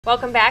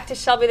Welcome back to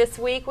Shelby This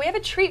Week. We have a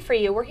treat for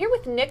you. We're here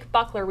with Nick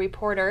Buckler,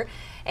 reporter,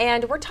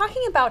 and we're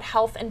talking about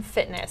health and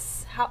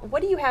fitness.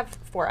 What do you have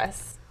for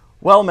us?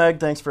 Well, Meg,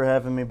 thanks for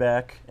having me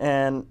back.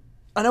 And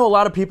I know a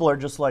lot of people are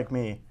just like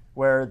me,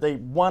 where they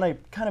want to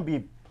kind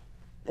of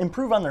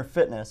improve on their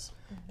fitness,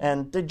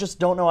 and they just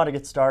don't know how to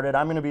get started.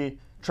 I'm going to be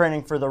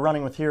training for the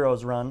Running with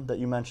Heroes run that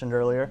you mentioned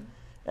earlier,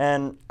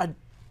 and I'm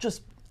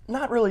just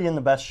not really in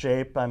the best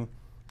shape. I'm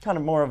kind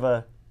of more of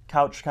a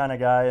couch kind of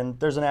guy, and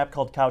there's an app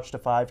called Couch to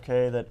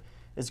 5K that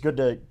is good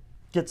to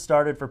get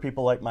started for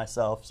people like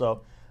myself. So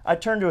I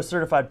turned to a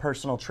certified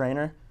personal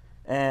trainer,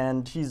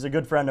 and he's a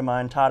good friend of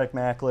mine, Tarek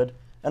Makled,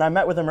 and I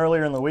met with him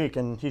earlier in the week,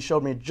 and he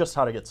showed me just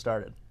how to get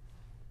started.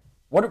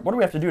 What do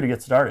we have to do to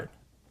get started?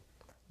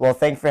 Well,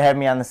 thanks for having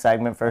me on the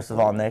segment, first of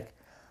all, Nick.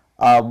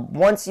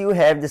 Once you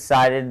have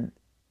decided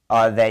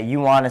that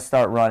you want to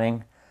start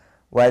running,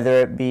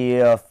 whether it be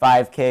a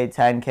 5K,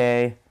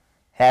 10K,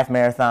 half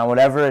marathon,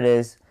 whatever it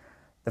is,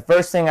 the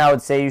first thing I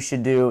would say you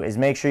should do is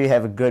make sure you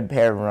have a good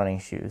pair of running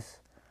shoes.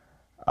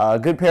 A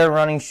good pair of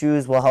running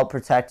shoes will help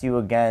protect you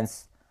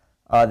against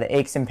the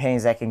aches and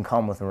pains that can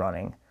come with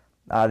running.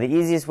 The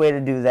easiest way to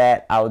do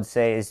that, I would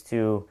say, is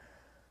to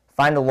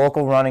find a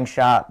local running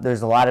shop.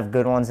 There's a lot of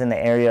good ones in the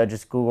area.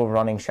 Just Google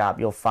running shop.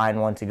 You'll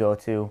find one to go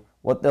to.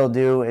 What they'll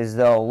do is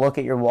they'll look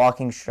at your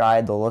walking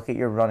stride, they'll look at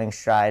your running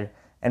stride,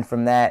 and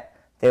from that,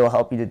 they will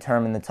help you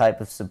determine the type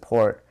of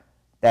support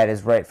that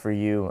is right for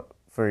you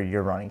for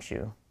your running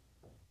shoe.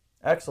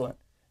 Excellent.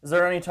 Is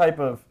there any type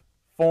of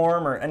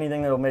form or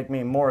anything that will make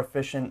me more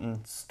efficient in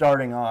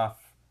starting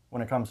off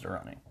when it comes to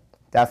running?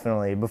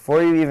 Definitely.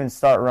 Before you even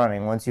start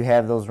running, once you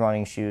have those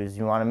running shoes,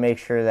 you want to make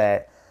sure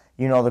that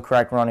you know the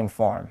correct running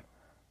form.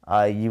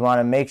 You want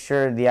to make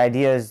sure the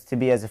idea is to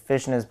be as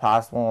efficient as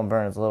possible and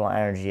burn as little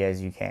energy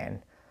as you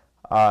can.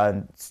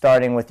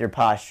 Starting with your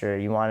posture,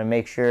 you want to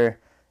make sure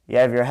you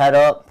have your head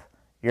up,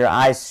 your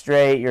eyes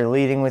straight, you're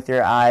leading with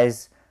your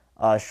eyes.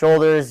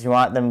 Shoulders, you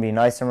want them to be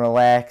nice and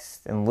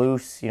relaxed and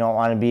loose. You don't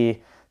want to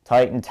be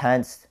tight and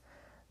tense.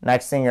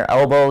 Next thing, your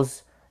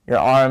elbows, your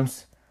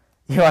arms.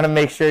 You want to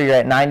make sure you're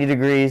at 90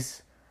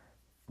 degrees,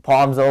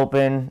 palms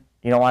open.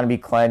 You don't want to be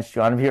clenched.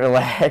 You want to be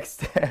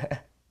relaxed.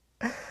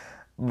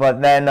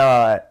 But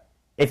then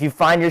if you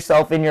find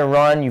yourself in your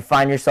run, you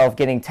find yourself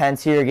getting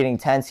tense here,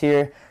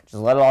 just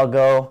let it all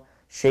go,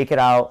 shake it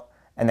out,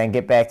 and then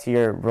get back to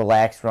your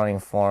relaxed running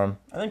form.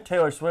 I think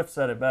Taylor Swift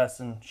said it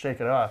best in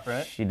Shake It Off,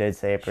 right? She did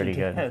say it pretty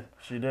good.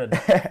 She did.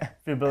 A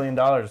few $1 billion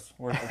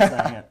worth of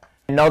saying it.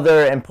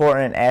 Another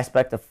important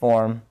aspect of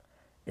form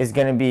is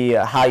going to be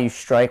how you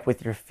strike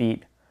with your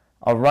feet.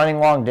 Running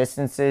long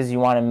distances, you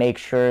want to make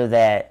sure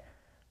that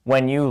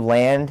when you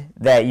land,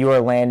 that you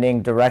are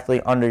landing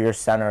directly under your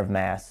center of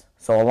mass.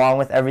 So along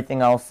with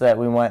everything else that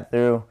we went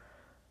through,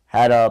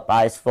 head up,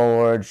 eyes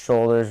forward,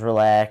 shoulders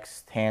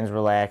relaxed, hands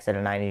relaxed at a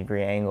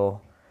 90-degree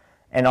angle.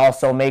 And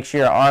also make sure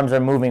your arms are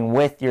moving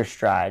with your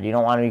stride. You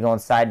don't want to be going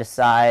side to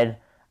side.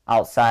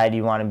 Outside,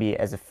 you want to be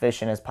as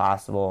efficient as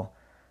possible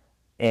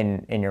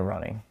in your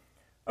running.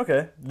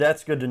 Okay,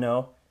 that's good to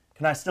know.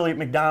 Can I still eat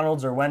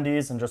McDonald's or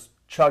Wendy's and just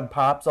chug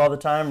Pops all the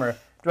time, or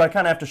do I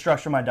kind of have to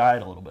structure my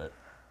diet a little bit?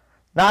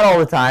 Not all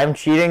the time.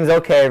 Cheating's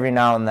okay every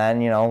now and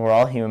then. You know, we're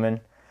all human.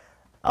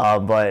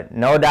 But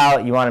no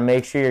doubt, you want to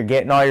make sure you're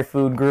getting all your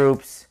food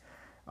groups.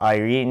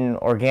 You're eating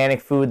organic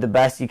food the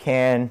best you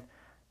can,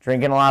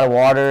 drinking a lot of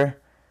water,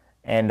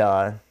 and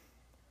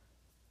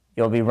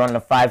you'll be running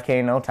a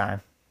 5K in no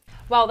time.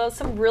 Well, that was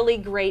some really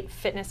great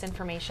fitness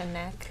information,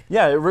 Nick.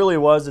 Yeah, it really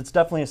was. It's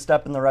definitely a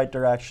step in the right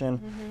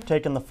direction,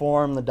 taking the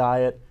form, the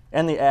diet,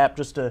 and the app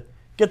just to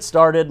get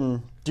started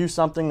and do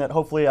something that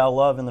hopefully I'll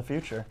love in the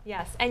future.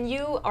 Yes, and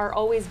you are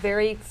always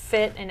very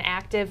fit and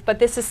active, but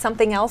this is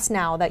something else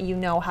now that you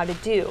know how to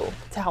do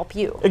to help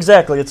you.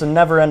 Exactly. It's a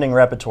never-ending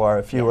repertoire,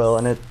 if you will,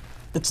 and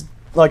it's,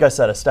 like I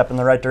said, a step in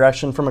the right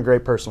direction from a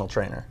great personal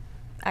trainer.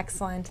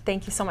 Excellent.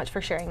 Thank you so much for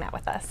sharing that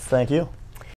with us. Thank you.